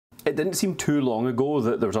It didn't seem too long ago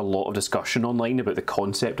that there was a lot of discussion online about the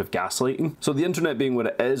concept of gaslighting. So the internet being what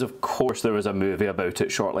it is, of course there was a movie about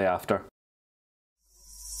it shortly after.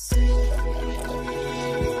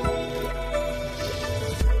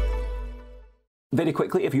 Very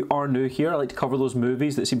quickly, if you are new here, I like to cover those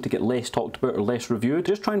movies that seem to get less talked about or less reviewed.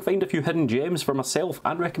 Just try and find a few hidden gems for myself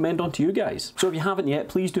and recommend onto you guys. So if you haven't yet,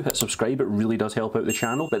 please do hit subscribe, it really does help out the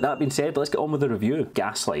channel. But that being said, let's get on with the review.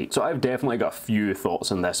 Gaslight. So I've definitely got a few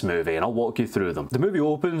thoughts on this movie and I'll walk you through them. The movie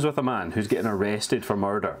opens with a man who's getting arrested for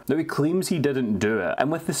murder. Now he claims he didn't do it,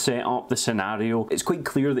 and with the setup, the scenario, it's quite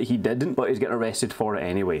clear that he didn't, but he's getting arrested for it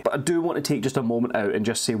anyway. But I do want to take just a moment out and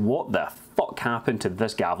just say, what the fuck happened to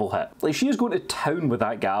this gavel hit? Like, she is going to town with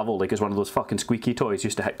that gavel like it's one of those fucking squeaky toys you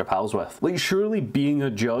used to hit your pals with. Like, surely being a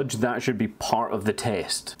judge, that should be part of the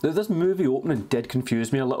test. Now this movie opening did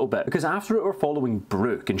confuse me a little bit, because after it we're following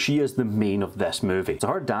Brooke, and she is the main of this movie. So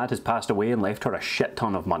her dad has passed away and left her a shit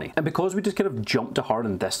ton of money. And because we just kind of jumped to her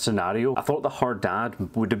in this scenario, I thought that her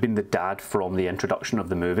dad would have been the dad from the introduction of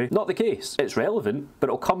the movie. Not the case. It's relevant, but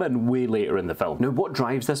it'll come in way later in the film. Now what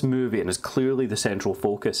drives this movie, and is clearly the central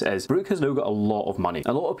focus, is Brooke has now got a lot of money.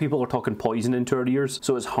 A lot of people are talking poison into her ears,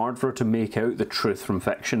 so it's hard for her to make out the truth from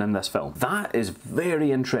fiction in this film. That is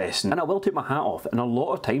very interesting, and I will take my hat off, and a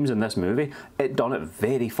lot of times in this movie, it done it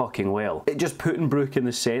very fucking well. It just putting Brooke in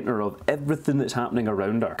the centre of everything that's happening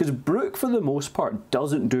around her. Because Brooke, for the most part,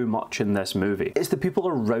 doesn't do much in this movie. It's the people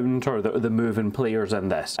around her that are the moving players in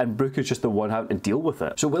this, and Brooke is just the one having to deal with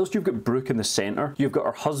it. So whilst you've got Brooke in the centre, you've got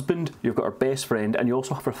her husband, you've got her best friend, and you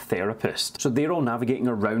also have her therapist. So they're all navigating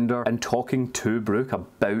around her and talking to Brooke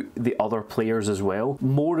about the other players as well.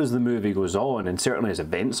 More as the movie goes on, and certainly as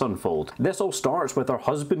events unfold. This all starts with her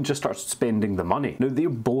husband just starts spending the money. Now they're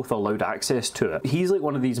both allowed access to it. He's like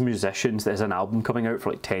one of these musicians that has an album coming out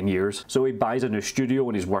for like 10 years, so he buys a new studio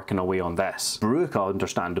and he's working away on this. Brooke,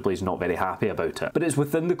 understandably, is not very happy about it. But it's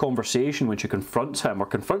within the conversation when she confronts him, or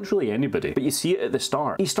confronts really anybody, but you see it at the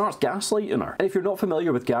start. He starts gaslighting her. And if you're not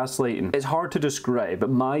familiar with gaslighting, it's hard to describe, but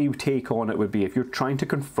my take on it would be, if you're trying to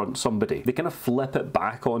confront somebody, they kind of flip it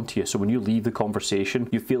back onto you, so when you leave the conversation,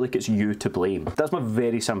 you feel like it's you to blame. That's my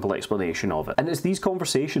very simple explanation of it. And it's these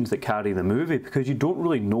conversations that carry the movie, because you don't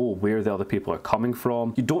really know where the other people are coming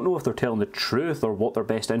from. You don't know if they're telling the truth or what their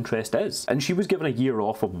best interest is. And she was given a year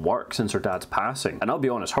off of work since her dad's passing. And I'll be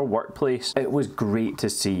honest, her workplace, it was great to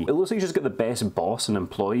see. It looks like she's got the best boss and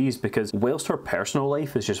employees, because whilst her personal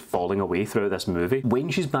life is just falling away throughout this movie, when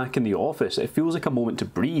she's back in the office, it feels like a moment to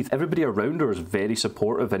breathe. Everybody around her is very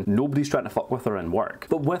supportive and nobody's trying to fuck with her in work.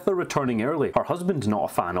 But with her returning early, her husband's not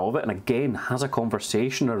a fan of it, and again has a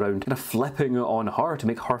conversation around kind of flipping it on her to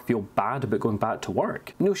make her feel bad about going back to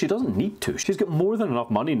work. You know, she doesn't need to. She's got more than enough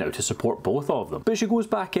money now to support both of them. But she goes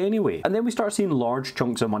back anyway. And then we start seeing large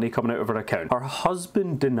chunks of money coming out of her account. Her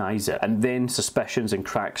husband denies it, and then suspicions and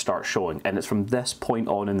cracks start showing. And it's from this point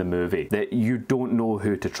on in the movie that you don't know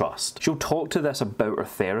who to trust. She'll talk to this about her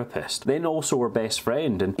therapist, then also her best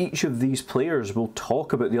friend, and each of these players will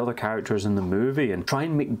talk about the other characters in the movie and try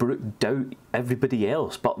and make Brooke doubt everybody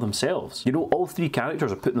else but themselves. You know, all three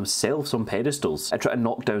characters are putting themselves on pedestals and trying to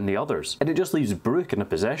knock down the others. And it just leaves Brooke in a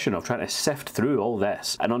position of trying to sift through all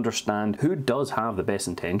this and understand who does have the best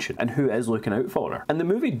intention and who is looking out for her. And the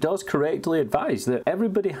movie does correctly advise that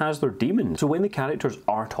everybody has their demons. So when the characters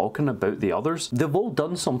are talking about the others, they've all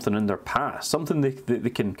done something in their past, something they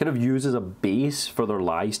can kind of use as a base for their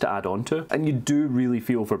lies to add on to. And you do really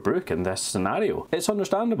feel for Brooke in this scenario. It's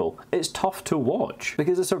understandable. It's tough to watch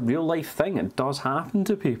because it's a real life thing. It does happen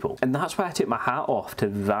to people. And that's why I take my hat off to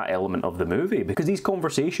that element of the movie, because these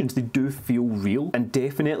conversations, they do feel real, and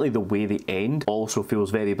definitely the way they end also feels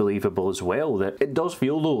very believable as well. That it does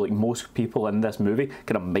feel though like most people in this movie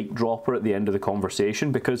kind of mic drop her at the end of the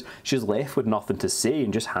conversation, because she's left with nothing to say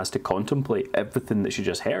and just has to contemplate everything that she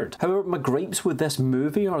just heard. However, my gripes with this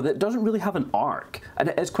movie are that it doesn't really have an arc, and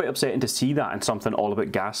it is quite upsetting to see that in something all about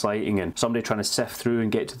gaslighting and somebody trying to sift through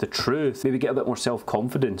and get to the truth, maybe get a bit more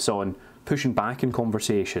self-confidence on pushing back in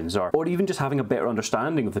conversations, or even just having a better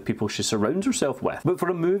understanding of the people she surrounds herself with. But for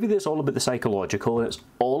a movie that's all about the psychological and it's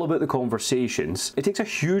all about the conversations, it takes a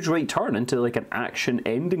huge right turn into like an action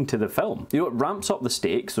ending to the film. You know, it ramps up the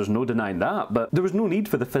stakes, there's no denying that, but there was no need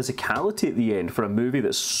for the physicality at the end for a movie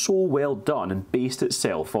that's so well done and based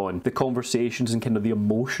itself on the conversations and kind of the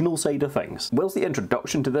emotional side of things. Whilst the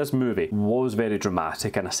introduction to this movie was very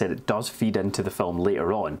dramatic, and I said it does feed into the film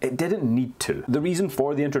later on, it didn't need to. The reason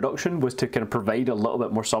for the introduction was was to kind of provide a little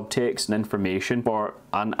bit more subtext and information for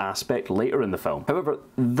an aspect later in the film. However,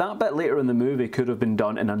 that bit later in the movie could have been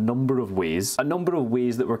done in a number of ways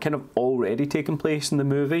that were kind of already taking place in the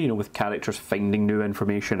movie, you know, with characters finding new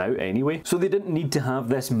information out anyway. So they didn't need to have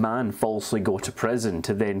this man falsely go to prison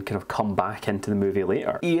to then kind of come back into the movie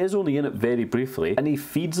later. He is only in it very briefly, and he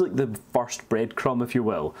feeds like the first breadcrumb, if you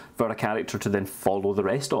will, for a character to then follow the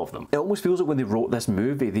rest of them. It almost feels like when they wrote this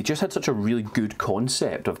movie, they just had such a really good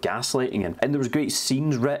concept of gaslighting, and there was great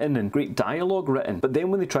scenes written and great dialogue written, but then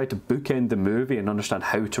when they tried to bookend the movie and understand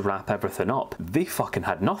how to wrap everything up, they fucking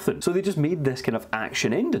had nothing. So they just made this kind of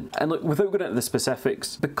action ending. And look, without going into the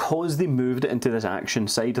specifics, because they moved it into this action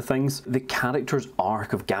side of things, the character's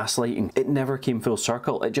arc of gaslighting, it never came full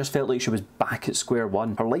circle. It just felt like she was back at square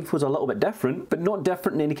one. Her life was a little bit different, but not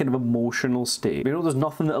different in any kind of emotional state. You know, there's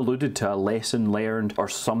nothing that alluded to a lesson learned or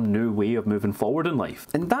some new way of moving forward in life.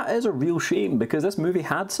 And that is a real shame, because this movie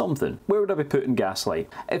had something. Where would I be putting Gaslight?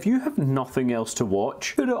 If you have nothing else to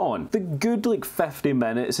watch, put it on. The good like 50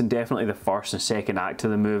 minutes and definitely the first and second act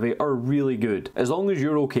of the movie are really good. As long as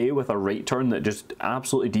you're okay with a right turn that just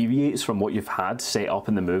absolutely deviates from what you've had set up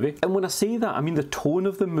in the movie. And when I say that, I mean the tone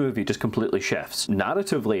of the movie just completely shifts.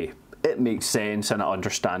 Narratively, it makes sense and I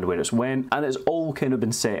understand where it's went, and it's all kind of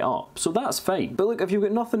been set up, so that's fine. But look, if you've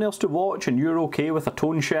got nothing else to watch and you're okay with a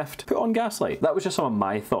tone shift, put on Gaslight. That was just some of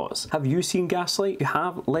my thoughts. Have you seen Gaslight? If you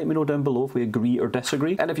have, let me know down below if we agree or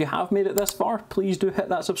disagree. And if you have made it this far, please do hit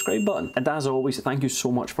that subscribe button. And as always, thank you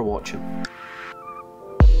so much for watching.